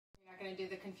gonna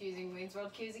do the confusing Wayne's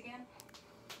World cues again?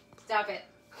 Stop it.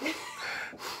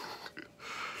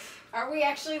 Are we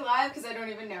actually live? Because I don't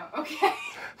even know. Okay.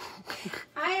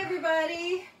 Hi,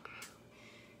 everybody.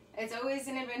 It's always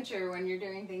an adventure when you're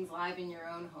doing things live in your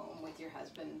own home with your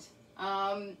husband.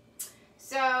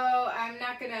 So I'm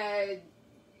not gonna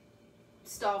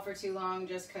stall for too long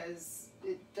just because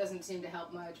it doesn't seem to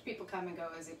help much. People come and go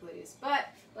as they please. But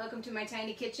welcome to my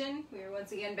tiny kitchen. We are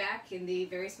once again back in the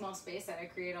very small space that I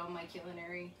create all my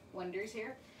culinary wonders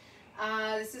here.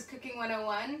 This is Cooking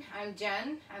 101. I'm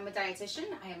Jen. I'm a dietitian.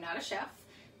 I am not a chef,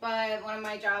 but one of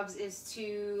my jobs is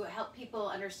to help people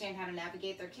understand how to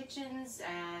navigate their kitchens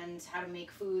and how to make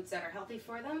foods that are healthy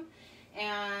for them.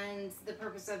 And the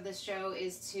purpose of this show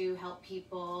is to help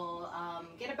people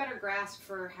get a better grasp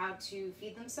for how to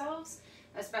feed themselves,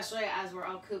 especially as we're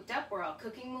all cooped up. We're all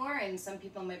cooking more, and some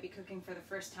people might be cooking for the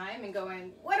first time and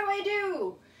going, what do I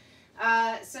do?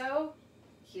 So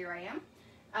here I am.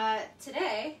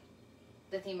 Today,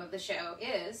 the theme of the show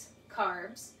is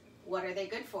carbs. What are they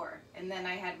good for? And then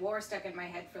I had war stuck in my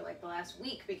head for like the last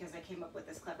week because I came up with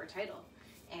this clever title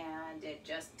and it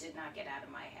just did not get out of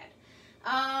my head.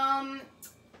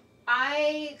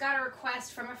 I got a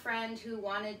request from a friend who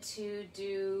wanted to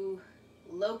do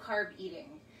low carb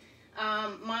eating.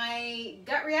 My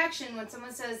gut reaction when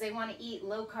someone says they want to eat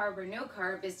low carb or no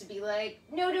carb is to be like,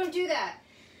 no, don't do that.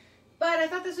 But I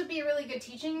thought this would be a really good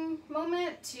teaching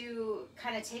moment to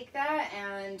kind of take that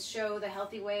and show the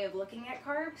healthy way of looking at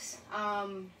carbs.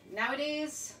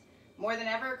 Nowadays, more than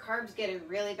ever, carbs get a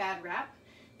really bad rap.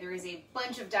 There is a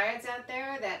bunch of diets out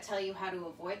there that tell you how to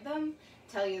avoid them,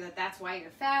 tell you that that's why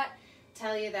you're fat,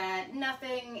 tell you that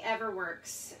nothing ever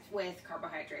works with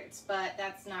carbohydrates, but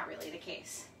that's not really the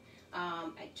case. I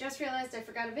just realized I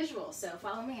forgot a visual, so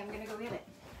follow me, I'm gonna go get it.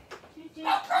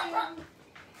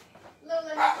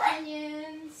 Lola has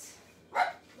opinions.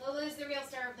 Lola is the real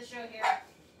star of the show here.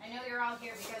 I know you're all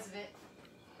here because of it.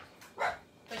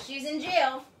 But she's in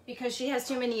jail because she has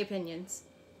too many opinions.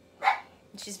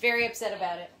 She's very upset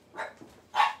about it.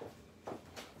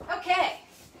 Okay,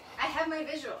 I have my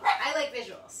visual. I like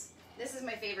visuals. This is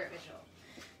my favorite visual.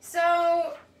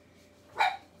 So,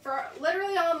 for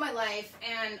literally all of my life,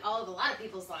 and all of a lot of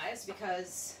people's lives,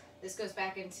 because this goes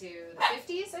back into the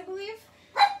 50s, I believe,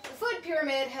 the food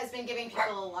pyramid has been giving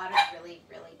people a lot of really,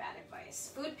 really bad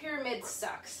advice. Food pyramid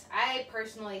sucks. I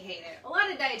personally hate it. A lot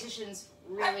of dietitians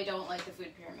really don't like the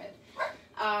food pyramid.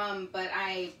 But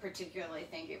I particularly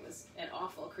think it was an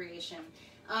awful creation.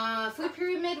 Food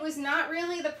pyramid was not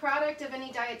really the product of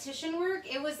any dietitian work.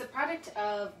 It was the product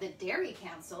of the Dairy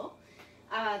Council,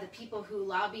 the people who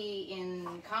lobby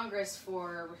in Congress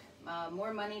for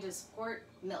more money to support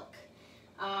milk.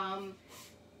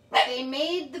 They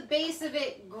made the base of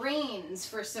it grains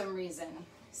for some reason.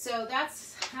 So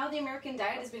that's how the American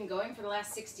diet has been going for the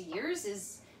last 60 years,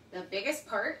 is the biggest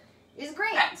part is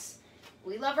grains.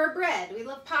 We love our bread, we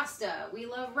love pasta, we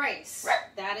love rice.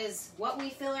 That is what we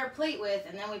fill our plate with,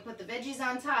 and then we put the veggies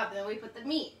on top, and then we put the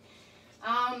meat.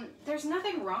 There's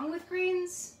nothing wrong with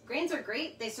grains. Grains are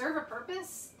great, they serve a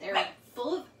purpose. They're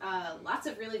full of lots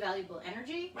of really valuable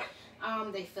energy.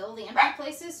 They fill the empty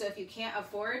places, so if you can't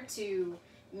afford to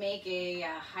make a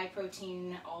high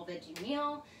protein all veggie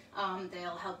meal,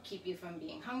 they'll help keep you from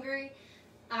being hungry.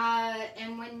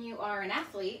 And when you are an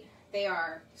athlete, they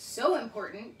are so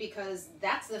important because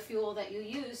that's the fuel that you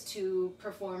use to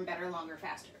perform better, longer,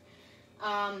 faster.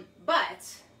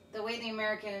 But the way the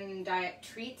American diet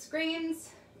treats grains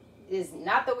is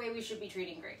not the way we should be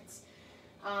treating grains.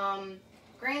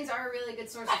 Grains are a really good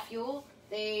source of fuel.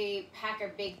 They pack a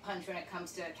big punch when it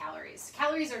comes to calories.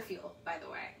 Calories are fuel, by the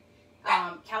way.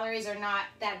 Calories are not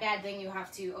that bad thing you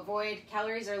have to avoid.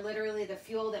 Calories are literally the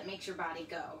fuel that makes your body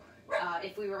go.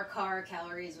 If we were a car,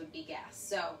 calories would be gas.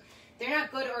 So they're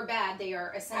not good or bad. They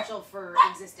are essential for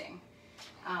existing.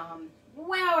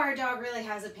 Wow, our dog really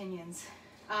has opinions.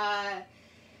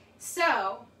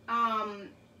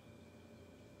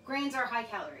 Grains are high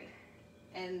calorie,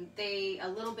 and a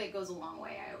little bit goes a long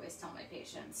way, I always tell my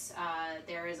patients.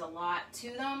 There is a lot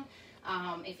to them.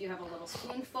 If you have a little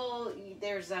spoonful,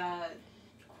 there's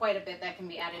quite a bit that can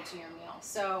be added to your meal.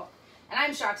 So, and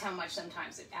I'm shocked how much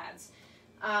sometimes it adds.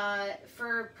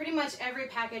 For pretty much every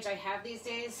package I have these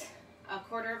days,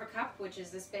 1/4 of a cup, which is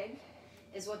this big,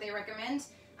 is what they recommend.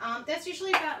 That's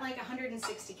usually about like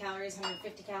 160 calories,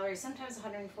 150 calories, sometimes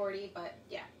 140, but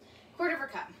yeah, 1/4 of a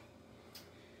cup.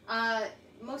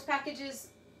 Most packages,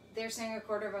 they're saying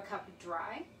 1/4 of a cup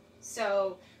dry.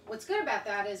 So what's good about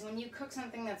that is when you cook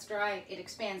something that's dry, it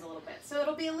expands a little bit. So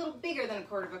it'll be a little bigger than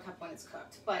 1/4 of a cup when it's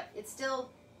cooked, but it's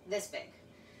still this big.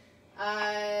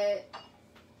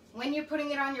 when you're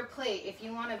putting it on your plate, if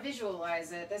you want to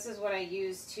visualize it, this is what I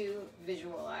use to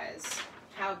visualize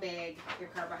how big your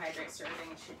carbohydrate serving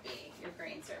should be, your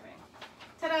grain serving.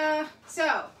 Ta-da! So,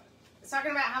 I was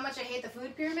talking about how much I hate the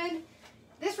food pyramid.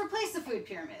 This replaced the food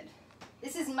pyramid.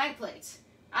 This is my plate.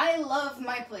 I love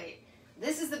my plate.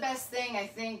 This is the best thing I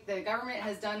think the government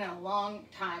has done in a long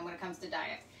time when it comes to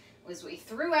diet, was we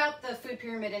threw out the food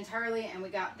pyramid entirely and we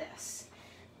got this.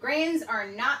 Grains are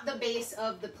not the base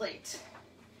of the plate.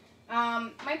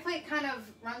 My plate kind of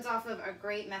runs off of a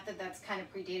great method that's kind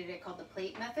of predated it called the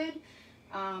plate method.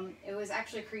 It was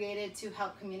actually created to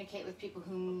help communicate with people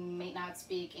who may not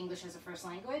speak English as a first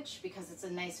language because it's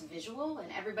a nice visual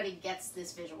and everybody gets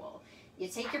this visual. You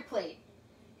take your plate,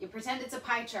 you pretend it's a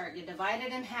pie chart, you divide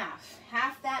it in half.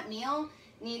 Half that meal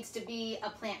needs to be a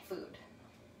plant food.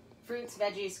 Fruits,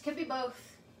 veggies, could be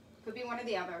both, could be one or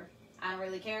the other. I don't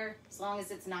really care as long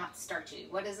as it's not starchy.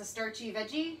 What is a starchy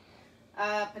veggie?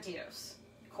 Potatoes,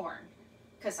 corn,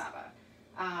 cassava.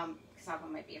 Cassava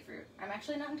might be a fruit. I'm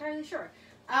actually not entirely sure.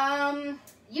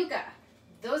 Yucca.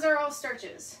 Those are all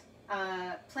starches.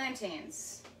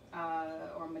 Plantains,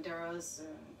 or maduros, and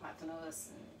platanos,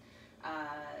 and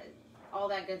all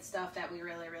that good stuff that we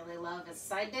really, really love as a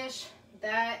side dish.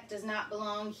 That does not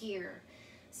belong here.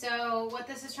 So what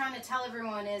this is trying to tell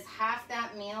everyone is half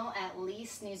that meal at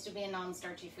least needs to be a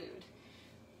non-starchy food.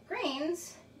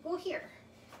 Grains go here.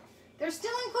 They're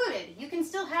still included. You can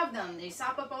still have them. They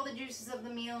sop up all the juices of the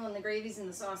meal and the gravies and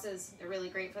the sauces. They're really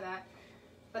great for that.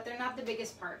 But they're not the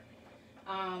biggest part.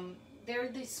 They're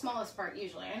the smallest part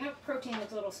usually. I know protein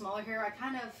looks a little smaller here. I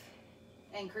kind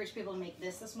of encourage people to make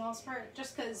this the smallest part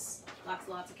just because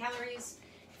lots of calories.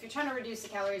 If you're trying to reduce the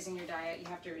calories in your diet, you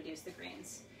have to reduce the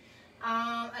grains.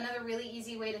 Another really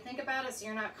easy way to think about it so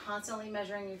you're not constantly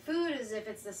measuring your food is if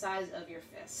it's the size of your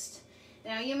fist.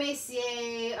 Now you may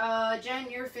say,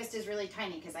 Jen, your fist is really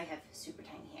tiny because I have super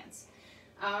tiny hands.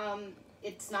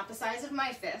 It's not the size of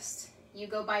my fist. You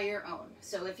go by your own.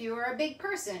 So if you are a big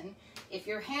person, if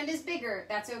your hand is bigger,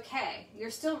 that's okay.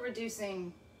 You're still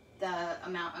reducing the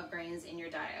amount of grains in your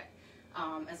diet,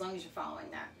 as long as you're following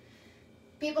that.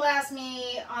 People ask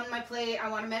me on my plate, I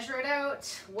want to measure it out.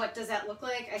 What does that look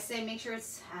like? I say make sure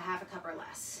it's a half a cup or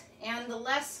less. And the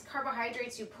less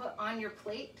carbohydrates you put on your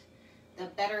plate, the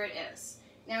better it is.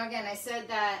 Now again, I said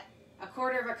that a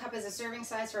quarter of a cup is a serving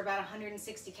size for about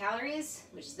 160 calories,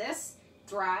 which is this,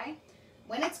 dry.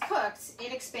 When it's cooked,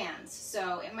 it expands,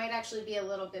 so it might actually be a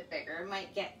little bit bigger. It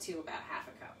might get to about half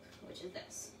a cup, which is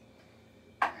this.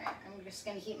 All right, I'm just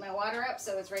gonna heat my water up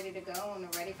so it's ready to go and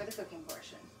we're ready for the cooking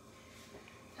portion.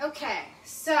 Okay,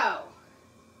 so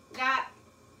we got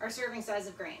our serving size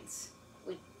of grains.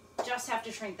 We just have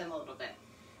to shrink them a little bit.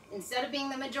 Instead of being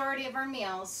the majority of our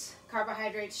meals,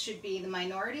 carbohydrates should be the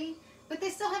minority, but they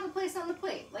still have a place on the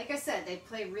plate. Like I said, they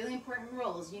play really important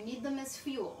roles. You need them as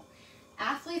fuel.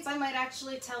 Athletes, I might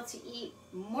actually tell to eat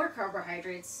more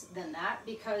carbohydrates than that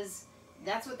because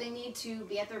that's what they need to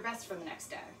be at their best for the next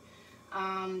day.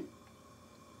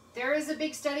 There is a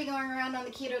big study going around on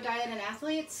the keto diet in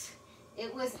athletes.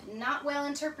 It was not well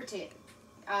interpreted.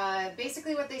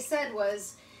 Basically what they said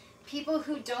was people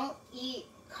who don't eat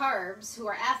carbs, who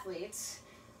are athletes,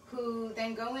 who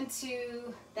then go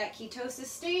into that ketosis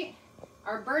state,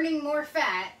 are burning more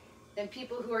fat than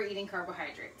people who are eating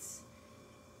carbohydrates.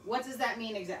 What does that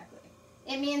mean exactly?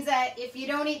 It means that if you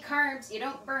don't eat carbs, you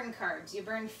don't burn carbs, you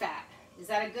burn fat. Is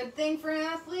that a good thing for an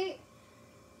athlete?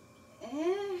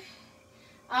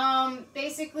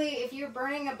 Basically, if you're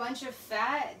burning a bunch of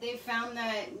fat, they've found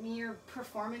that your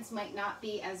performance might not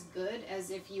be as good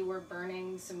as if you were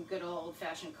burning some good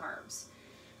old-fashioned carbs.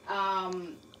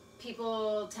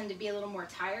 People tend to be a little more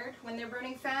tired when they're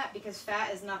burning fat because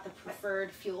fat is not the preferred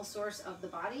fuel source of the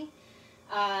body.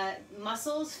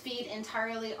 Muscles feed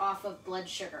entirely off of blood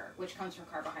sugar, which comes from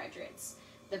carbohydrates.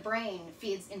 The brain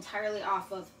feeds entirely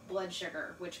off of blood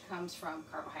sugar, which comes from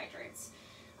carbohydrates.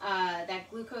 That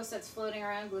glucose that's floating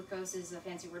around, glucose is a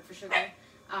fancy word for sugar,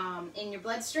 in your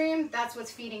bloodstream, that's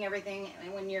what's feeding everything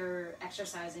when you're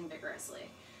exercising vigorously.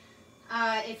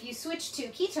 If you switch to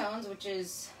ketones, which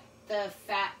is the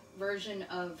fat version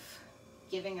of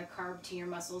giving a carb to your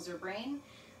muscles or brain,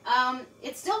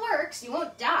 it still works, you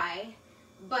won't die,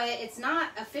 but it's not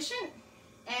efficient,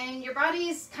 and your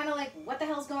body's kind of like, what the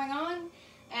hell's going on?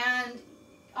 And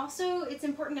also, it's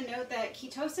important to note that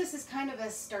ketosis is kind of a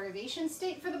starvation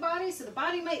state for the body, so the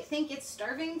body might think it's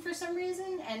starving for some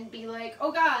reason and be like,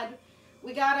 oh God,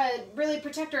 we gotta really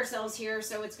protect ourselves here,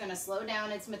 so it's gonna slow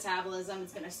down its metabolism,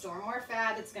 it's gonna store more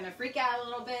fat, it's gonna freak out a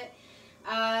little bit,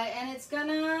 and it's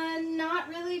gonna not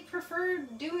really prefer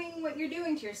doing what you're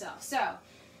doing to yourself. So,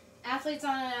 athletes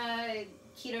on a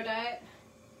keto diet,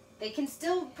 they can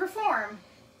still perform.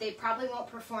 They probably won't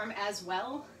perform as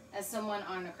well as someone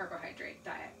on a carbohydrate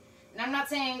diet. And I'm not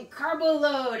saying carbo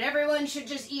load, everyone should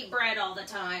just eat bread all the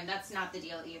time. That's not the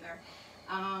deal either.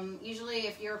 Usually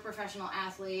if you're a professional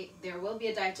athlete, there will be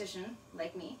a dietitian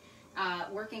like me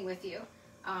working with you.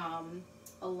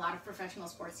 A lot of professional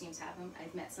sports teams have them.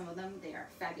 I've met some of them. They are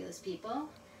fabulous people.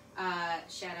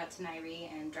 Shout out to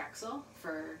Nairi and Drexel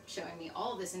for showing me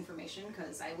all of this information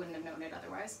because I wouldn't have known it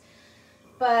otherwise.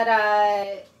 But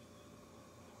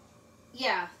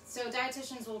yeah, so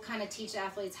dietitians will kind of teach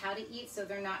athletes how to eat so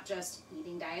they're not just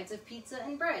eating diets of pizza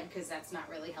and bread because that's not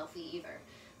really healthy either.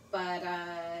 But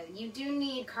you do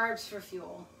need carbs for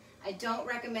fuel. I don't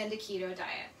recommend a keto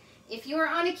diet. If you are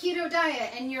on a keto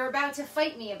diet and you're about to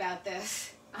fight me about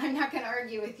this, I'm not going to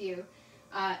argue with you.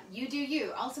 You do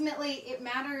you. Ultimately, it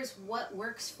matters what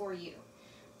works for you.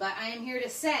 But I am here to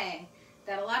say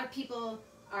that a lot of people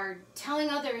are telling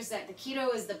others that the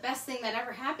keto is the best thing that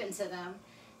ever happened to them.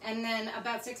 And then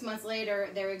about 6 months later,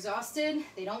 they're exhausted,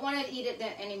 they don't want to eat it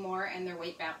anymore, and their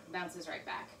weight bounces right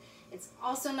back. It's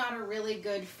also not a really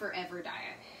good forever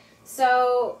diet.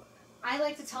 So I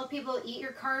like to tell people, eat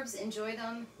your carbs, enjoy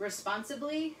them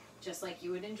responsibly, just like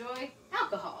you would enjoy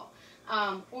alcohol,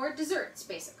 or desserts,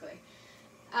 basically.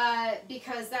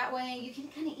 Because that way you can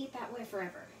kind of eat that way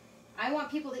forever. I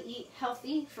want people to eat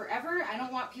healthy forever. I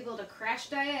don't want people to crash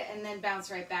diet and then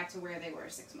bounce right back to where they were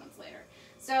 6 months later.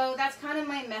 So that's kind of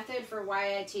my method for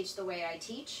why I teach the way I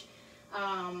teach.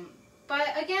 But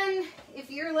again,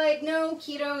 if you're like, no,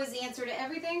 keto is the answer to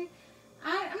everything,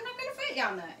 I'm not going to fight you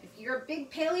on that. If you're a big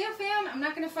paleo fan, I'm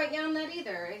not going to fight you on that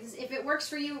either. If it works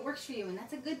for you, it works for you, and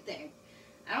that's a good thing.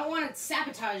 I don't want to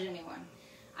sabotage anyone.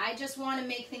 I just want to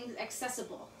make things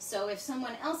accessible. So if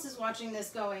someone else is watching this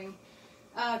going,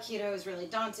 oh, keto is really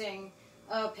daunting,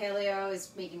 oh, paleo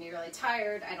is making me really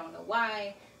tired, I don't know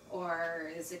why, or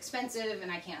it's expensive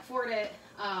and I can't afford it,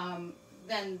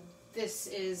 then this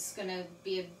is going to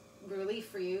be a relief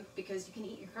for you because you can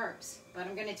eat your carbs. But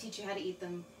I'm going to teach you how to eat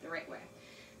them the right way.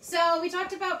 So we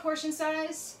talked about portion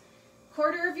size,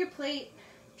 quarter of your plate,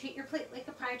 treat your plate like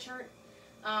a pie chart.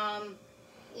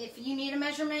 If you need a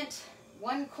measurement,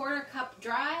 1/4 cup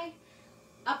dry,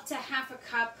 up to 1/2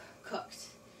 cup cooked.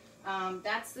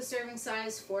 That's the serving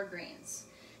size for grains.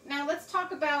 Now let's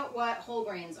talk about what whole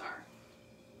grains are,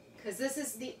 because this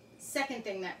is the second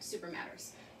thing that super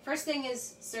matters. First thing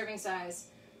is serving size.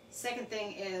 Second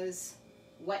thing is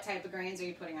what type of grains are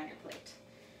you putting on your plate.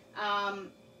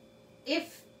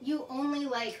 If you only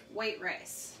like white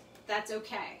rice, that's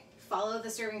okay. Follow the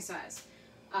serving size.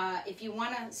 If you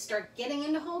want to start getting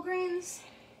into whole grains,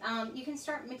 you can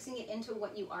start mixing it into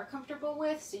what you are comfortable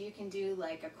with. So you can do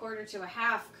like 1/4 to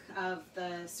 1/2 of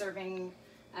the serving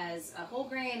as a whole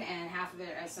grain and 1/2 of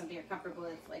it as something you're comfortable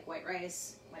with, like white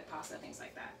rice, white pasta, things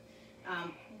like that.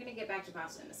 I'm going to get back to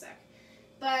pasta in a sec.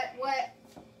 But what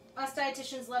us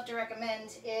dietitians love to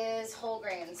recommend is whole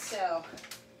grains. So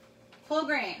whole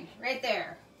grain, right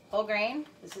there. Whole grain.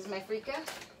 This is my freekeh.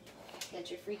 Get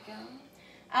your freekeh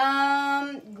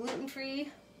on.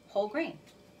 Gluten-free whole grain.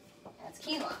 That's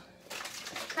quinoa.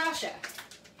 Kasha.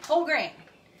 Whole grain.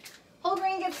 Whole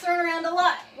grain gets thrown around a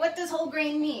lot. What does whole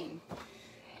grain mean?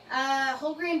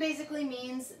 Whole grain basically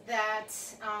means that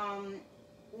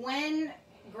when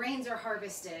grains are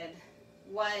harvested,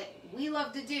 what we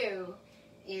love to do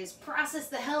is process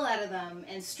the hell out of them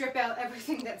and strip out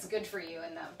everything that's good for you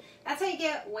in them. That's how you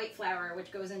get white flour,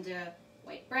 which goes into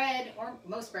white bread, or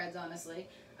most breads, honestly.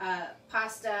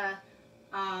 Pasta.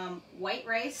 White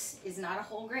rice is not a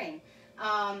whole grain.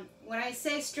 When I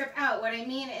say strip out, what I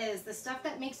mean is the stuff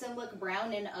that makes them look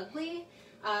brown and ugly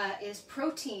is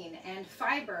protein and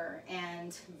fiber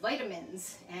and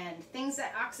vitamins and things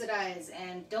that oxidize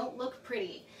and don't look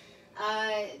pretty.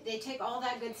 They take all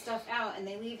that good stuff out and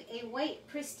they leave a white,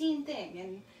 pristine thing.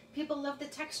 And people love the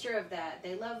texture of that.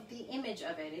 They love the image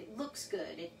of it. It looks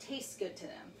good. It tastes good to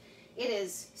them. It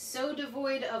is so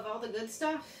devoid of all the good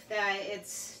stuff that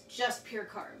it's just pure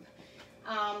carb.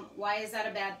 Why is that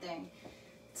a bad thing?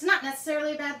 It's not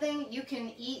necessarily a bad thing. You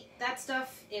can eat that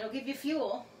stuff. It'll give you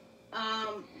fuel.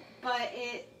 But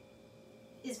it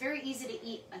is very easy to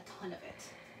eat a ton of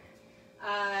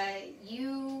it.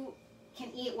 You can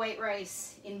eat white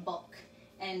rice in bulk,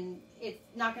 and it's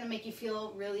not going to make you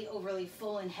feel really overly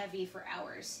full and heavy for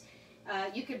hours.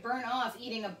 You could burn off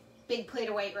eating a big plate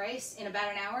of white rice in about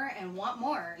an hour and want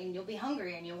more, and you'll be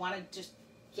hungry and you'll want to just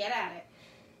get at it.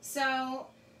 So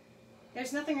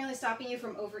there's nothing really stopping you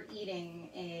from overeating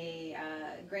a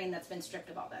grain that's been stripped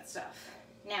of all that stuff.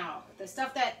 Now, the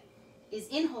stuff that is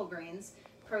in whole grains,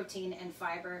 protein and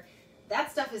fiber, that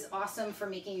stuff is awesome for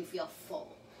making you feel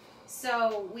full.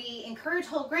 So we encourage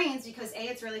whole grains because A,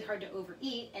 it's really hard to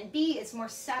overeat, and B, it's more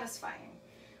satisfying.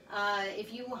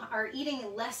 If you are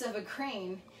eating less of a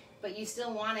grain, but you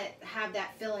still want it to have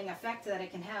that filling effect that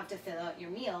it can have to fill out your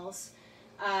meals,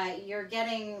 you're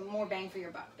getting more bang for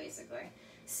your buck, basically.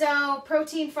 So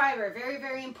protein, fiber, very,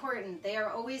 very important. They are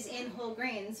always in whole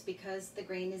grains because the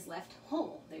grain is left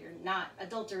whole. They're not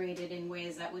adulterated in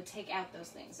ways that would take out those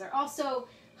things. They're also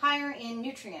higher in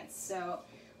nutrients. So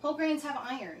whole grains have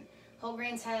iron. Whole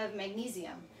grains have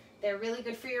magnesium. They're really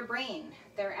good for your brain.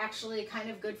 They're actually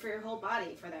kind of good for your whole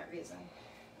body for that reason.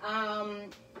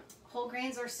 Whole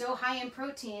grains are so high in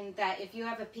protein that if you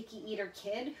have a picky eater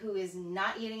kid who is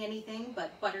not eating anything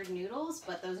but buttered noodles,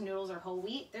 but those noodles are whole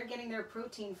wheat, they're getting their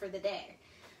protein for the day.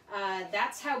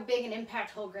 That's how big an impact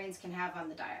whole grains can have on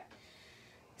the diet.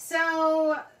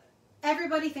 So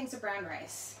everybody thinks of brown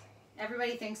rice.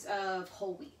 Everybody thinks of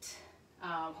whole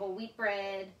wheat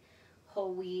bread,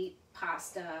 whole wheat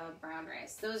pasta, brown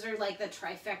rice. Those are like the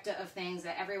trifecta of things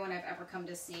that everyone I've ever come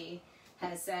to see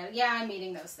has said, yeah, I'm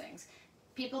eating those things.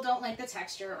 People don't like the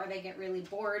texture, or they get really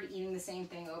bored eating the same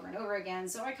thing over and over again.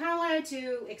 So I kind of wanted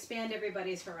to expand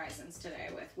everybody's horizons today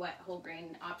with what whole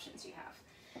grain options you have.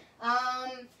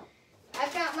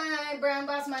 I've got my brown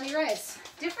basmati rice.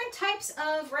 Different types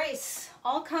of rice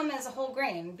all come as a whole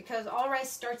grain because all rice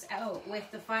starts out with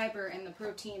the fiber and the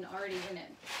protein already in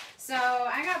it. So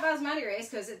I got basmati rice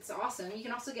because it's awesome. You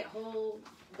can also get whole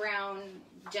brown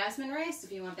jasmine rice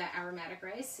if you want that aromatic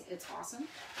rice. It's awesome.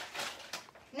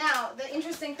 Now, the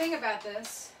interesting thing about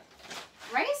this,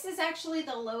 rice is actually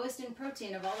the lowest in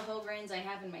protein of all the whole grains I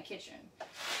have in my kitchen.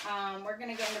 We're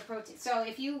going to get into protein. So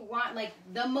if you want like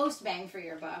the most bang for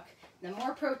your buck, the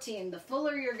more protein, the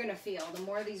fuller you're going to feel, the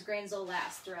more these grains will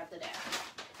last throughout the day.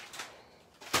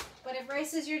 But if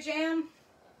rice is your jam,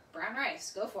 brown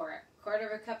rice, go for it.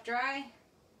 1/4 cup dry,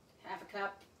 1/2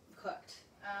 cup cooked.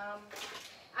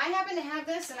 I happen to have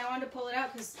this and I wanted to pull it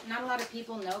out because not a lot of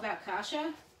people know about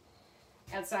kasha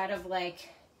outside of like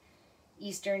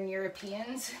Eastern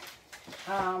Europeans.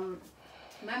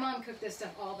 My mom cooked this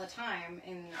stuff all the time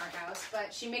in our house,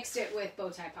 but she mixed it with bow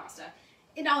tie pasta.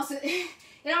 It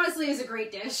honestly is a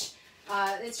great dish.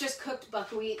 It's just cooked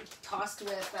buckwheat tossed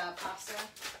with pasta.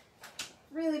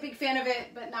 Really big fan of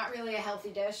it, but not really a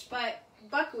healthy dish. But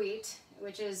buckwheat,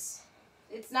 which is,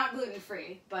 it's not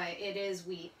gluten-free, but it is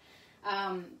wheat.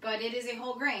 But it is a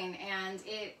whole grain, and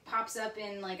it pops up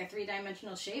in like a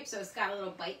 3-dimensional shape, so it's got a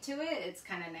little bite to it. It's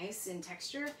kind of nice in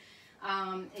texture.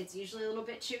 It's usually a little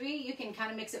bit chewy. You can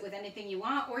kind of mix it with anything you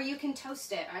want, or you can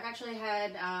toast it. I've actually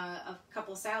had a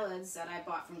couple salads that I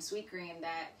bought from Sweet Green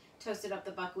that toasted up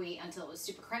the buckwheat until it was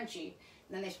super crunchy,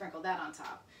 and then they sprinkled that on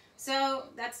top. So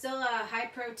that's still a high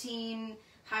protein,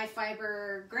 high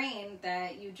fiber grain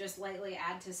that you just lightly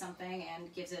add to something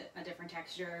and gives it a different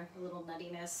texture, a little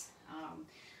nuttiness.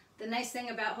 The nice thing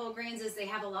about whole grains is they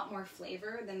have a lot more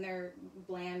flavor than their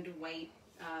bland white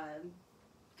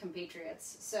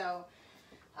compatriots. So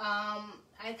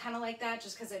I kind of like that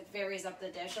just because it varies up the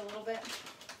dish a little bit.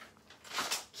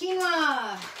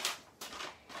 Quinoa!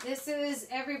 This is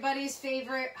everybody's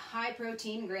favorite high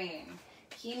protein grain.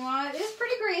 Quinoa is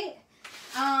pretty great.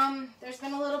 There's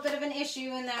been a little bit of an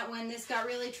issue in that when this got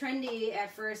really trendy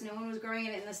at first, no one was growing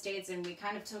it in the States, and we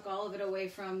kind of took all of it away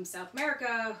from South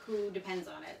America, who depends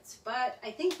on it. But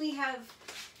I think we have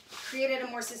created a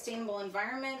more sustainable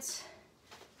environment.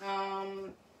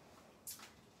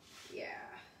 Yeah.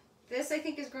 This I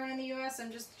think is grown in the US.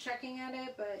 I'm just checking at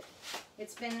it, but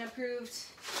it's been approved,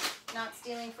 not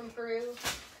stealing from Peru.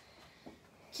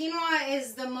 Quinoa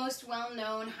is the most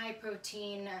well-known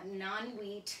high-protein,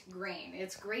 non-wheat grain.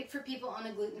 It's great for people on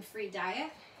a gluten-free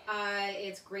diet.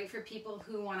 It's great for people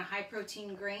who want a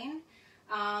high-protein grain.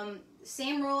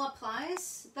 Same rule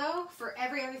applies, though, for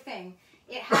every other thing.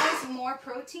 It has more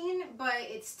protein, but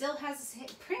it still has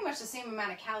pretty much the same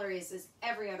amount of calories as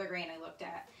every other grain I looked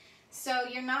at. So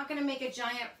you're not going to make a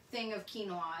giant thing of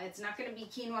quinoa. It's not going to be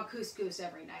quinoa couscous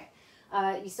every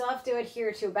night. You still have to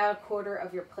adhere to about 1/4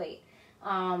 of your plate.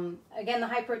 Again, the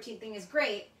high protein thing is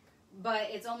great, but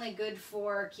it's only good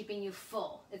for keeping you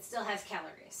full. It still has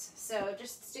calories. So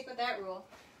just stick with that rule.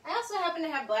 I also happen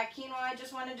to have black quinoa I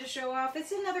just wanted to show off.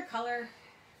 It's another color.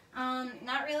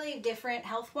 Not really different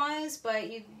health-wise, but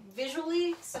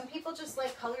visually, some people just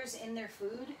like colors in their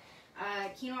food.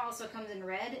 Quinoa also comes in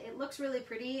red. It looks really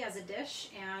pretty as a dish,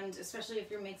 and especially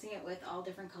if you're mixing it with all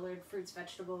different colored fruits,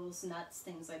 vegetables, nuts,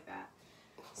 things like that.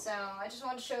 So I just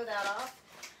wanted to show that off.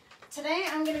 Today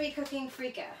I'm going to be cooking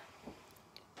freekeh.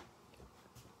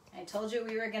 I told you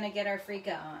we were going to get our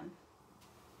freekeh on.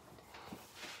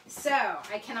 So,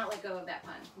 I cannot let go of that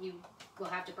pun. You will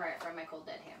have to pry it from my cold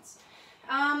dead hands.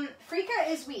 Freekeh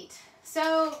is wheat,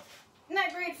 so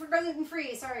not great for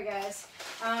gluten-free, sorry guys.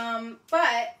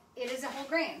 But it is a whole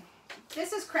grain.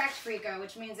 This is cracked freekeh,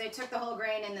 which means they took the whole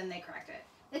grain and then they cracked it.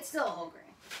 It's still a whole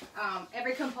grain.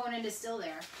 Every component is still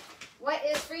there. What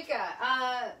is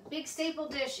freekeh? Big staple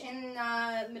dish in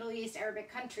Middle East Arabic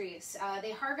countries.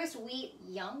 They harvest wheat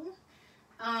young,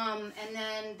 and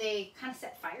then they kind of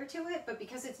set fire to it, but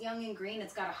because it's young and green,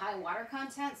 it's got a high water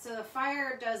content, so the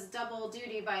fire does double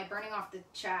duty by burning off the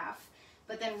chaff,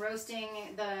 but then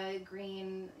roasting the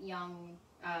green young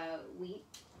wheat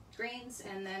grains,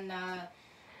 and then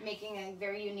making a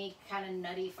very unique kind of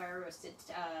nutty fire roasted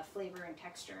flavor and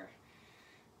texture.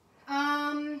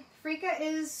 Freekeh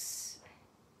is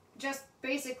just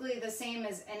basically the same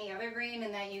as any other grain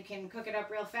in that you can cook it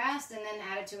up real fast and then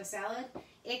add it to a salad.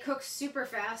 It cooks super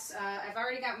fast. I've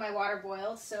already got my water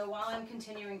boiled, so while I'm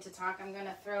continuing to talk, I'm going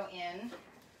to throw in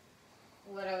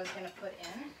what I was going to put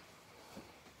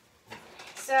in.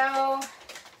 So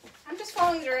I'm just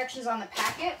following the directions on the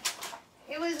packet.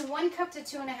 It was 1 cup to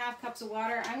 2.5 cups of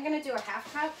water. I'm going to do a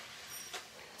 1/2 cup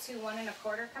to 1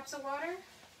 1/4 cups of water.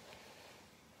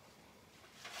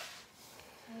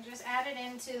 And just add it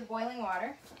into the boiling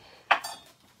water.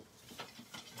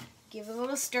 Give it a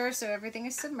little stir so everything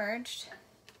is submerged.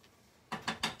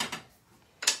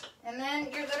 And then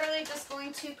you're literally just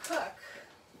going to cook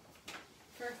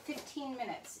for 15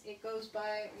 minutes. It goes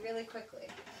by really quickly.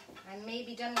 I may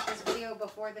be done with this video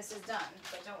before this is done,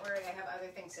 but don't worry, I have other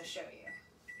things to show you.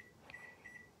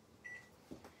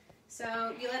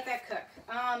 So you let that cook.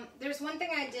 There's one thing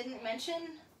I didn't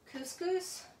mention,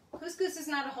 couscous. Couscous is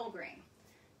not a whole grain.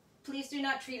 Please do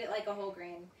not treat it like a whole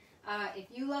grain. If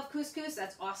you love couscous,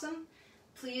 that's awesome.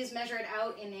 Please measure it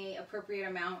out in an appropriate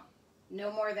amount,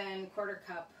 no more than 1/4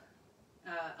 cup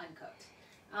uncooked.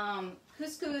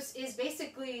 Couscous is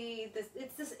basically,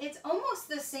 it's almost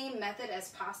the same method as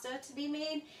pasta to be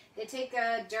made. They take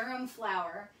a durum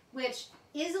flour, which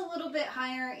is a little bit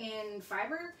higher in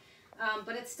fiber,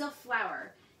 but it's still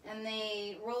flour. And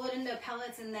they roll it into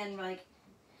pellets and then like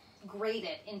grate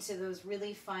it into those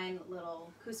really fine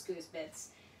little couscous bits.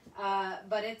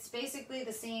 But it's basically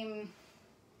the same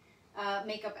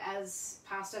makeup as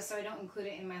pasta, so I don't include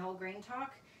it in my whole grain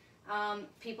talk.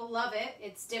 People love it.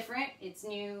 It's different. It's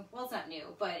new. Well, it's not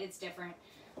new, but it's different.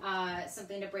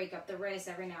 Something to break up the rice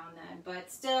every now and then,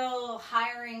 but still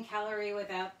higher in calorie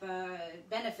without the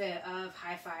benefit of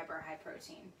high fiber, high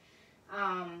protein.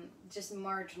 Just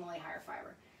marginally higher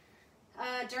fiber.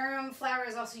 Durum flour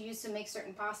is also used to make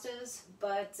certain pastas,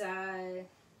 but I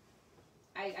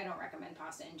don't recommend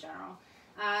pasta in general.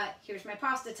 Here's my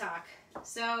pasta talk.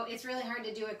 So it's really hard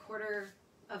to do 1/4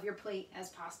 of your plate as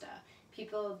pasta.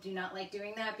 People do not like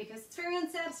doing that because it's very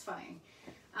unsatisfying.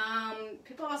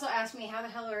 People also ask me, how the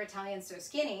hell are Italians so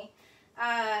skinny?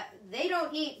 They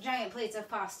don't eat giant plates of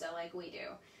pasta like we do.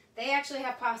 They actually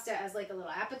have pasta as like a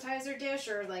little appetizer dish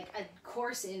or like a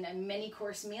course in a many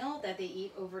course meal that they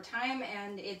eat over time,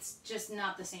 and it's just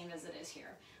not the same as it is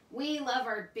here. We love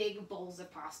our big bowls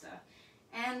of pasta,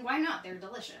 and why not? They're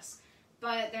delicious,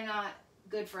 but they're not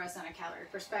good for us on a calorie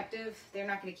perspective. They're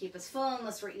not going to keep us full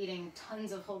unless we're eating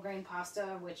tons of whole grain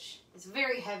pasta, which is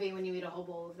very heavy when you eat a whole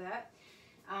bowl of that.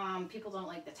 People don't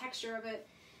like the texture of it.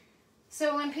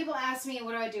 So when people ask me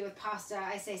what do I do with pasta,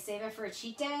 I say save it for a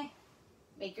cheat day.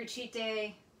 Make your cheat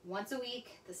day once a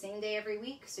week, the same day every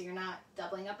week, so you're not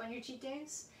doubling up on your cheat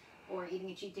days or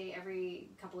eating a cheat day every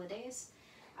couple of days,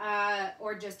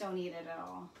 or just don't eat it at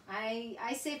all.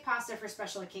 I save pasta for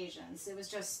special occasions. It was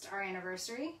just our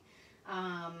anniversary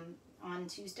on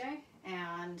Tuesday,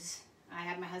 and I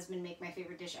had my husband make my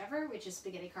favorite dish ever, which is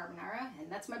spaghetti carbonara,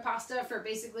 and that's my pasta for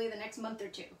basically the next month or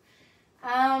two.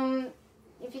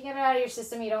 If you get it out of your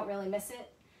system, you don't really miss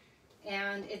it.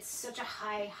 And it's such a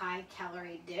high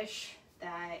calorie dish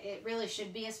that it really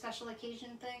should be a special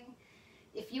occasion thing.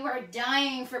 If you are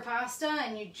dying for pasta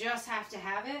and you just have to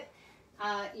have it,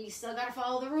 you still got to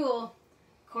follow the rule.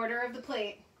 1/4 of the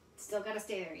plate, still got to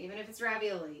stay there. Even if it's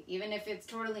ravioli, even if it's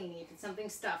tortellini, if it's something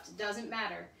stuffed, it doesn't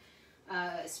matter.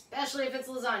 Especially if it's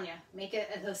lasagna. Make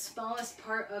it the smallest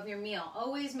part of your meal.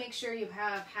 Always make sure you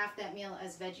have half that meal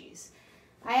as veggies.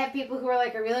 I have people who are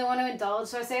like, I really want to indulge,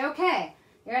 so I say, okay,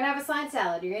 you're going to have a side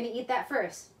salad. You're going to eat that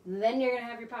first. Then you're going to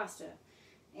have your pasta.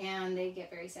 And they get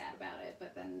very sad about it,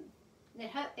 but then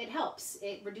it helps.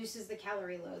 It reduces the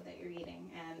calorie load that you're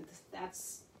eating, and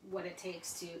that's what it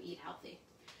takes to eat healthy.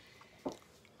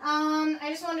 I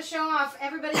just want to show off.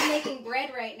 Everybody's making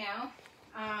bread right now.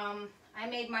 I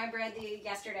made my bread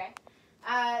yesterday.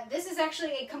 This is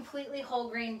actually a completely whole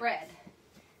grain bread.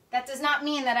 That does not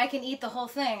mean that I can eat the whole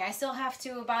thing. I still have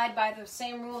to abide by the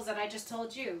same rules that I just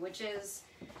told you, which is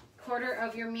quarter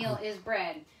of your meal is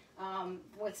bread.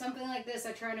 With something like this,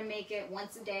 I try to make it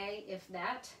once a day, if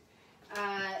that.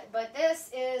 But this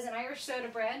is an Irish soda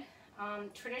bread,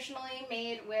 traditionally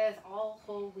made with all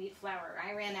whole wheat flour.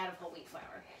 I ran out of whole wheat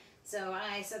flour, so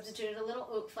I substituted a little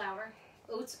oat flour.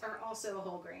 Oats are also a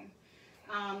whole grain.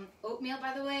 Oatmeal,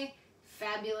 by the way,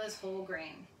 fabulous whole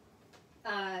grain.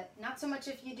 Not so much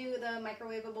if you do the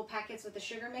microwavable packets with the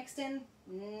sugar mixed in,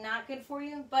 not good for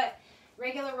you, but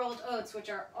regular rolled oats, which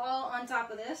are all on top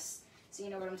of this, so you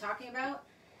know what I'm talking about.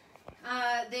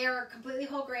 They are completely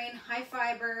whole grain, high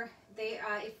fiber.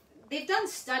 They've done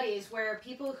studies where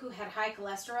people who had high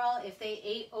cholesterol, if they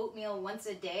ate oatmeal once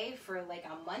a day for like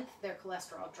a month, their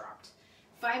cholesterol dropped.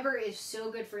 Fiber is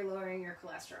so good for lowering your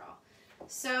cholesterol.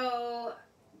 So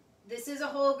this is a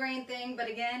whole grain thing, but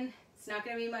again, it's not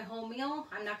going to be my whole meal.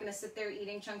 I'm not going to sit there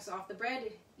eating chunks off the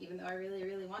bread, even though I really,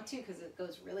 really want to, because it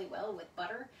goes really well with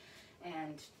butter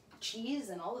and cheese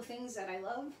and all the things that I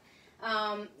love.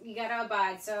 You got to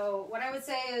abide. So what I would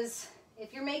say is,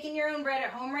 if you're making your own bread at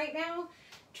home right now,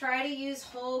 try to use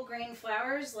whole grain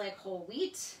flours like whole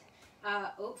wheat,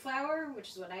 oat flour, which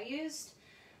is what I used.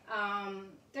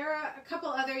 There are a couple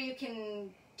other you can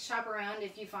shop around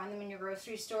if you find them in your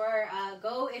grocery store.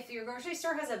 If your grocery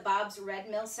store has a Bob's Red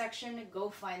Mill section, go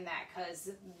find that,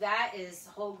 because that is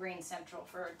whole grain central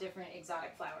for different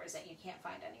exotic flours that you can't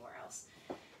find anywhere else.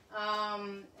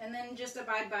 And then just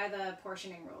abide by the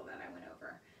portioning rule that I went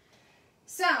over.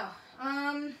 So,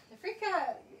 the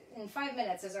freekeh in 5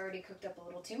 minutes has already cooked up a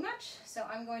little too much, so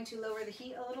I'm going to lower the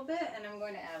heat a little bit, and I'm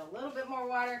going to add a little bit more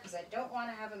water because I don't want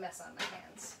to have a mess on my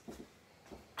hands.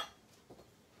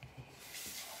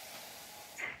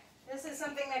 This is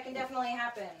something that can definitely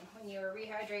happen when you are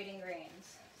rehydrating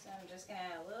grains. So I'm just going to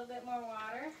add a little bit more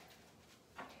water,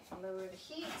 lower the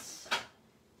heat,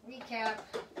 recap,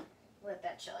 let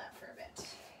that chill out for a bit.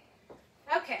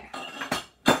 Okay,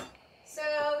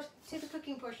 so to the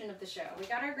cooking portion of the show. We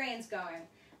got our grains going.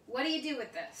 What do you do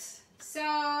with this? So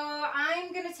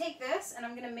I'm going to take this and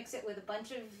I'm going to mix it with a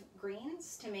bunch of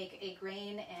greens to make a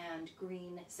grain and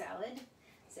green salad.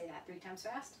 Say that 3 times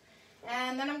fast.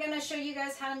 And then I'm going to show you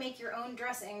guys how to make your own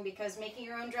dressing, because making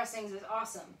your own dressings is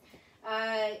awesome.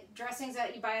 Dressings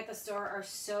that you buy at the store are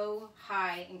so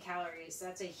high in calories.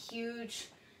 That's a huge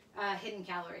hidden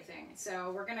calorie thing.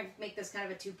 So we're going to make this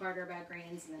kind of a 2-parter about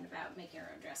grains and then about making your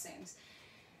own dressings.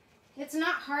 It's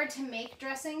not hard to make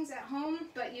dressings at home,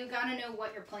 but you got to know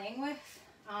what you're playing with.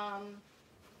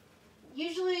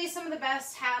 Usually some of the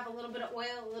best have a little bit of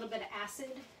oil, a little bit of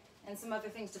acid, and some other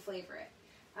things to flavor it.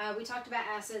 We talked about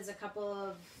acids a couple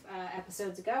of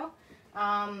episodes ago.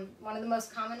 One of the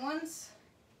most common ones,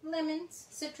 lemons,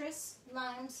 citrus,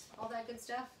 limes, all that good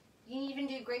stuff. You can even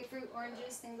do grapefruit,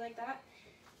 oranges, things like that.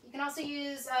 You can also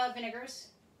use vinegars,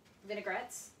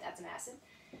 vinaigrettes, that's an acid.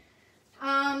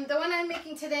 The one I'm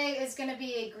making today is going to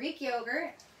be a Greek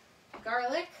yogurt,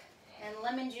 garlic, and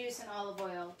lemon juice and olive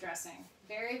oil dressing.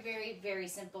 Very, very, very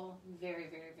simple, very,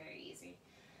 very, very easy.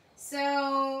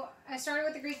 So I started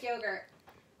with the Greek yogurt.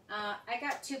 I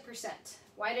got 2%.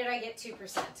 Why did I get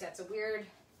 2%? That's a weird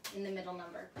in the middle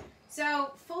number.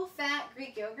 So full fat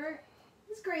Greek yogurt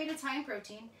is great. It's high in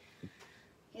protein.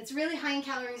 It's really high in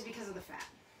calories because of the fat.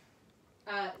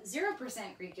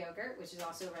 0% Greek yogurt, which is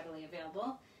also readily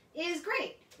available, is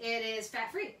great. It is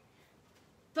fat-free.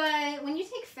 But when you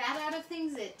take fat out of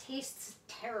things, it tastes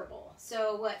terrible.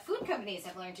 So what food companies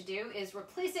have learned to do is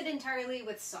replace it entirely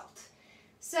with salt.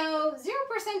 So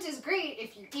 0% is great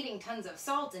if you're eating tons of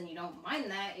salt and you don't mind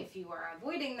that. If you are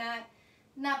avoiding that,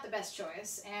 not the best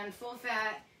choice. And full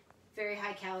fat, very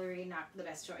high calorie, not the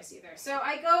best choice either. So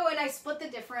I go and I split the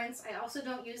difference. I also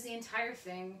don't use the entire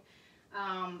thing.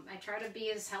 I try to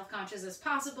be as health conscious as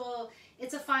possible.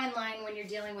 It's a fine line when you're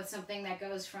dealing with something that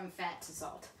goes from fat to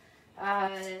salt.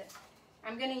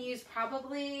 I'm going to use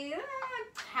probably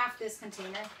half this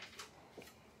container.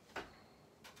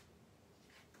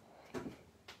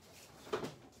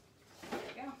 There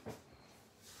we go.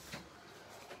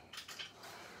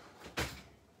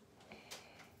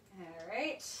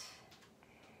 Alright.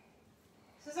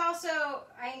 This is also,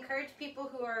 I encourage people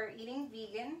who are eating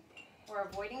vegan or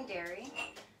avoiding dairy,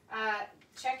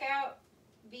 check out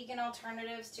vegan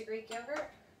alternatives to Greek yogurt.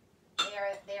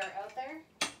 They are out there.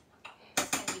 This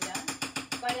can be done.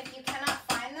 But if you cannot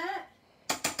find that,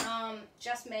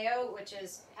 Just Mayo, which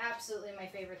is absolutely my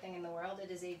favorite thing in the world,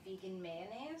 it is a vegan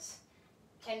mayonnaise,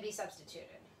 can be substituted.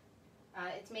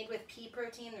 It's made with pea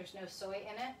protein. There's no soy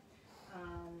in it,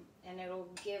 and it'll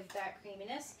give that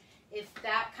creaminess. If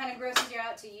that kind of grosses you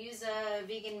out to use a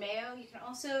vegan mayo, you can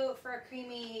also, for a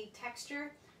creamy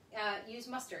texture, use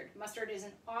mustard. Mustard is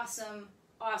an awesome,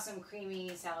 awesome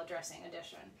creamy salad dressing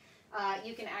addition.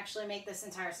 you can actually make this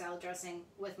entire salad dressing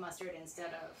with mustard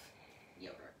instead of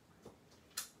yogurt.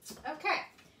 Okay,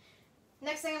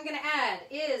 next thing I'm going to add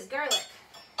is garlic.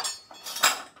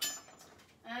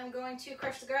 I'm going to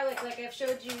crush the garlic like I've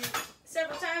showed you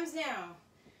several times now.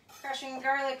 Crushing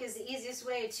garlic is the easiest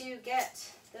way to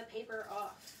get the paper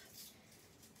off.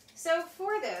 So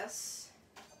for this,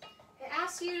 it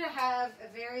asks you to have a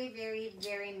very, very,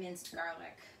 very minced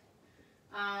garlic.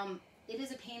 It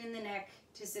is a pain in the neck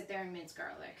to sit there and mince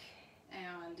garlic,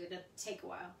 and it'll take a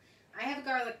while. I have a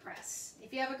garlic press.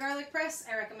 If you have a garlic press,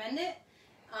 I recommend it.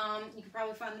 You can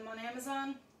probably find them on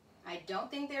Amazon. I don't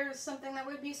think there's something that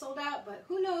would be sold out, but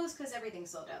who knows, because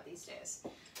everything's sold out these days.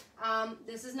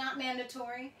 This is not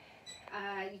mandatory.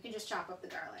 You can just chop up the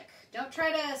garlic. Don't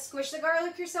try to squish the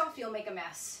garlic yourself, you'll make a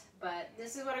mess. But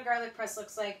this is what a garlic press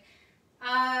looks like.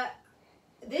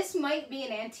 This might be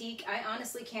an antique, I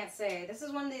honestly can't say. This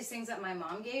is one of these things that my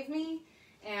mom gave me,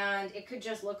 and it could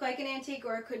just look like an antique,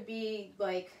 or it could be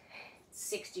like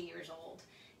 60 years old.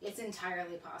 It's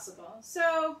entirely possible.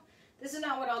 So this is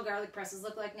not what all garlic presses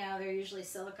look like now. They're usually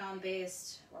silicone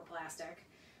based or plastic.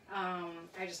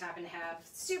 I just happen to have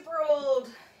super old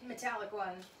metallic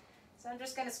one. So I'm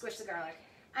just going to squish the garlic.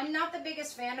 I'm not the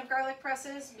biggest fan of garlic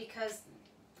presses because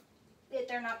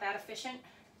they're not that efficient.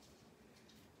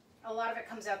 A lot of it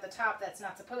comes out the top that's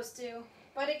not supposed to,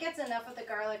 but it gets enough of the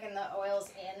garlic and the oils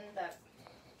in that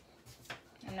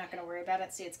I'm not going to worry about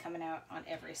it. See, it's coming out on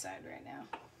every side right now.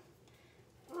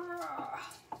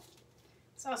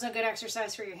 It's also a good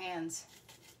exercise for your hands.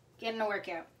 Getting a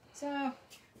workout. So a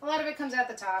lot of it comes out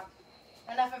the top.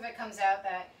 Enough of it comes out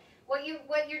that what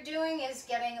you're doing is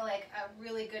getting like a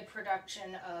really good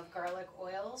production of garlic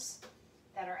oils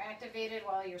that are activated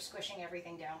while you're squishing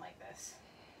everything down like this.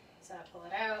 So I pull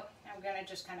it out. I'm going to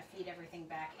just kind of feed everything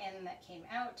back in that came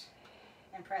out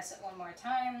and press it one more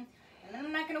time. And then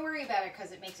I'm not going to worry about it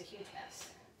because it makes a huge mess.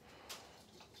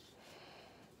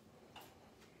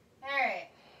 Alright,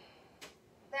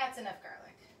 that's enough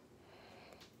garlic.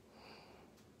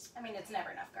 I mean, it's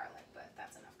never enough garlic, but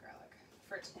that's enough garlic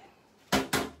for today.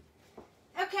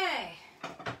 Okay,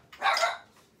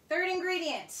 third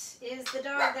ingredient is the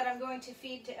dog that I'm going to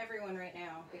feed to everyone right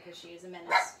now because she is a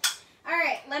menace.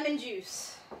 Alright, lemon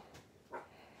juice.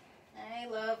 I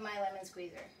love my lemon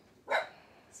squeezer.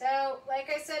 So,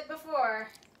 like I said before,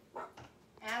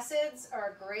 acids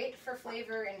are great for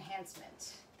flavor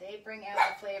enhancement. They bring out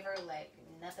the flavor like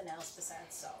nothing else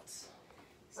besides salt.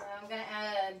 So I'm going to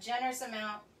add a generous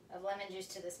amount of lemon juice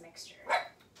to this mixture.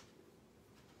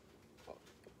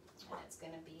 And it's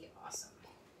going to be awesome.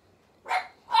 So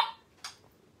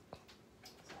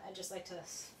I just like to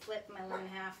flip my lemon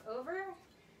half over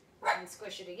and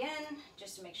squish it again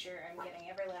just to make sure I'm getting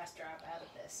every last drop out of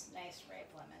this nice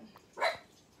ripe lemon.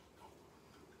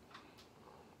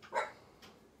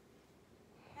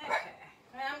 Okay.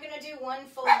 I'm going to do 1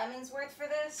 full lemon's worth for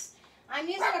this. I'm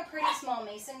using a pretty small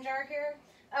mason jar here.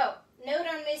 Oh, note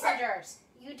on mason jars.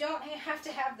 You don't have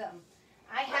to have them.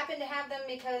 I happen to have them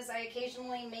because I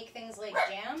occasionally make things like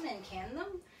jam and can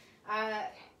them.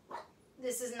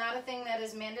 This is not a thing that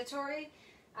is mandatory.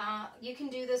 You can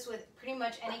do this with pretty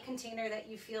much any container that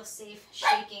you feel safe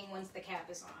shaking once the cap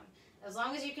is on. As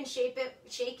long as you can shake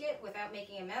it without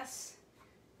making a mess,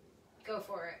 go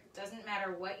for it. Doesn't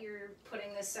matter what you're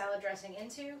putting this salad dressing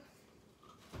into.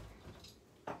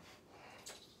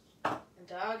 The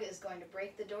dog is going to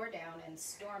break the door down and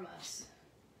storm us.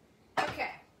 Okay,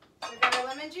 we've got our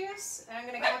lemon juice, and I'm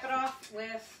going to cap it off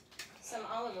with some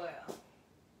olive oil.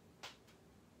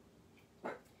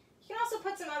 You can also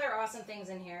put some other awesome things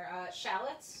in here.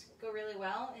 Shallots go really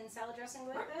well in salad dressing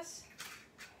like this.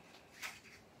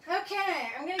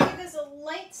 Okay, I'm going to give this a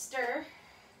light stir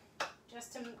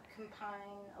just to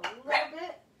combine a little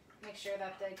bit. Make sure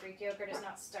that the Greek yogurt is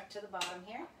not stuck to the bottom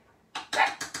here.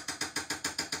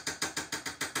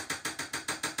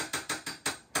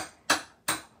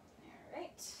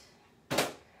 Alright. I'm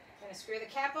going to screw the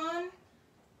cap on.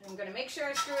 I'm going to make sure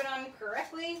I screw it on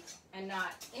correctly and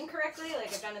not incorrectly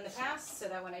like I've done in the past, so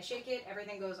that when I shake it,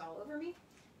 everything goes all over me.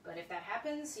 But if that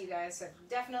happens, you guys have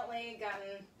definitely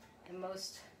gotten the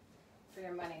most for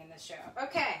your money in this show.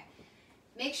 Okay.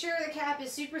 Make sure the cap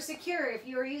is super secure. If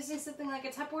you are using something like a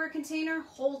Tupperware container,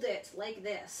 hold it like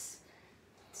this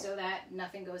so that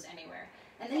nothing goes anywhere.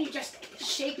 And then you just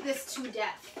shake this to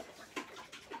death.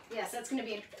 Yes, that's going to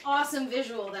be an awesome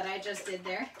visual that I just did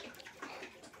there.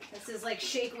 This is like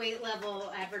shake weight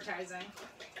level advertising.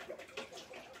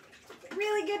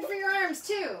 Really good for your arms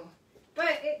too,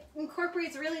 but it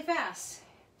incorporates really fast.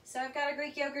 So I've got a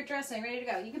Greek yogurt dressing ready to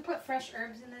go. You can put fresh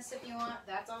herbs in this if you want.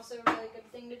 That's also a really good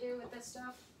thing to do with this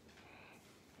stuff.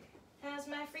 How's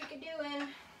my freekeh doing?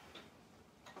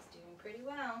 It's doing pretty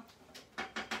well.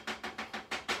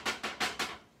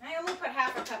 I only put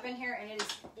half a cup in here and it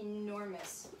is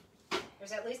enormous.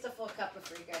 There's at least a full cup of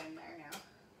freekeh in there now.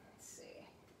 Let's see.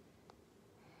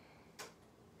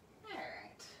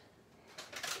 Alright.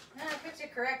 I picked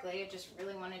it correctly, it just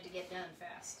really wanted to get done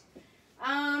fast.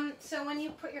 So when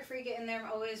you put your freekeh in there,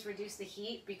 always reduce the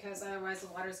heat because otherwise the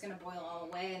water is going to boil all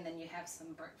away and then you have some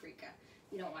burnt freekeh.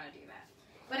 You don't want to do that.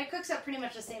 But it cooks up pretty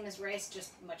much the same as rice,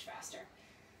 just much faster.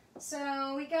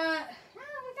 So we got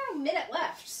a minute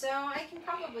left, so I can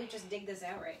probably just dig this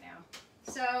out right now.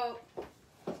 So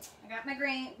I got my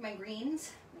greens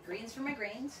for my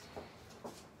grains.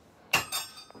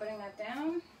 Putting that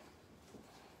down.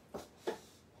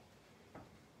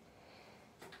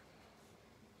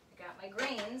 My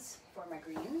grains for my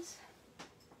greens.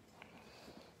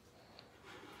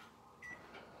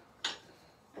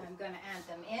 I'm going to add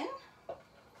them in.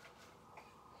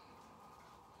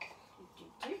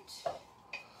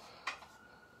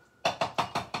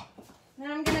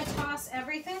 Then I'm going to toss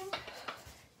everything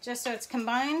just so it's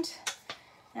combined.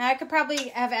 Now I could probably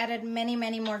have added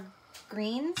many more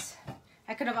greens.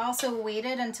 I could have also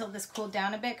waited until this cooled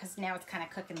down a bit because now it's kind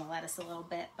of cooking the lettuce a little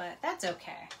bit, but that's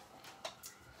okay.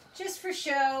 Just for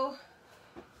show,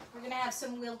 we're going to have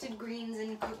some wilted greens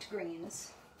and cooked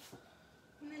greens.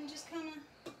 And then just kind of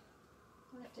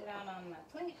lift it out on my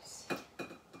plates.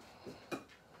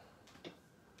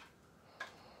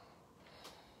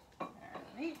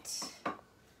 Alright.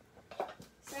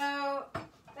 So,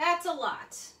 that's a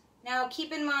lot. Now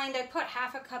keep in mind I put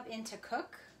half a cup in to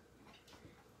cook.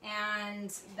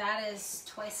 And that is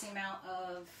twice the amount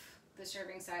of the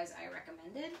serving size I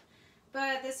recommended.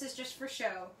 But this is just for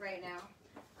show right now.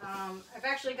 I've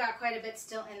actually got quite a bit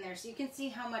still in there, so you can see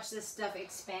how much this stuff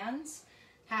expands.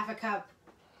 Half a cup,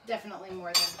 definitely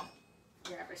more than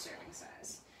your average serving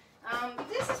size.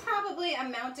 This is probably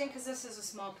amounting, because this is a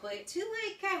small plate, to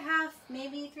like a half,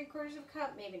 maybe 3/4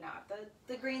 cup, maybe not.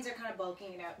 The greens are kind of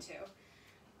bulking it out too.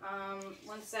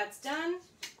 Once that's done,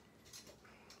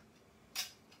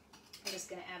 I'm just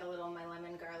going to add a little of my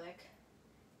lemon garlic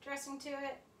dressing to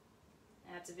it.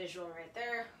 That's a visual right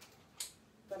there,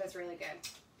 but it's really good.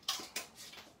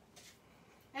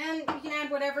 And you can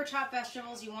add whatever chopped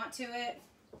vegetables you want to it.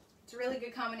 It's a really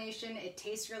good combination. It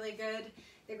tastes really good.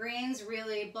 The greens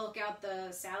really bulk out the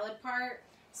salad part,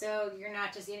 so you're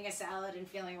not just eating a salad and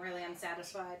feeling really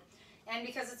unsatisfied. And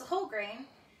because it's a whole grain,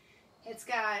 it's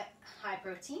got high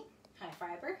protein, high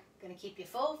fiber, gonna keep you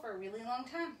full for a really long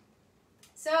time.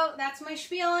 So that's my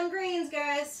spiel on greens,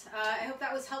 guys. I hope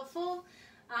that was helpful.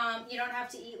 You don't have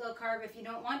to eat low carb if you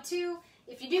don't want to.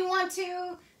 If you do want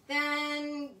to,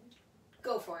 then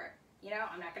go for it. You know,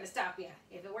 I'm not going to stop you.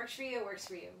 If it works for you, it works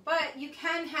for you. But you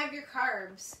can have your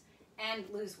carbs and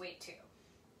lose weight too.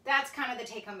 That's kind of the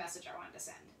take-home message I wanted to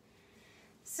send.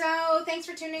 So thanks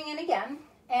for tuning in again.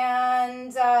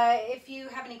 And if you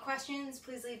have any questions,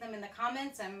 please leave them in the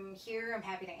comments. I'm here. I'm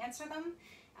happy to answer them.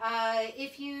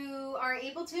 If you are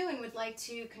able to and would like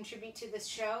to contribute to this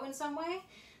show in some way,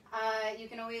 you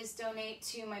can always donate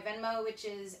to my Venmo, which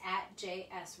is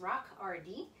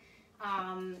 @JSRockRD.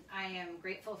 I am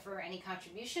grateful for any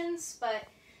contributions, but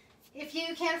if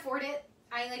you can't afford it,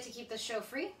 I like to keep this show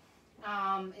free.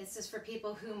 It's just for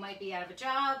people who might be out of a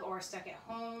job or stuck at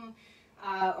home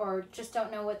or just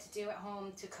don't know what to do at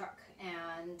home to cook,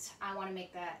 and I want to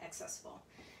make that accessible.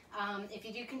 If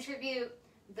you do contribute,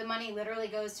 the money literally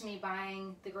goes to me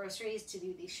buying the groceries to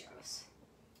do these shows.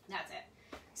 That's it.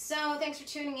 So thanks for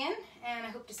tuning in, and I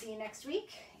hope to see you next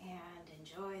week, and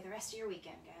enjoy the rest of your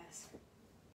weekend, guys.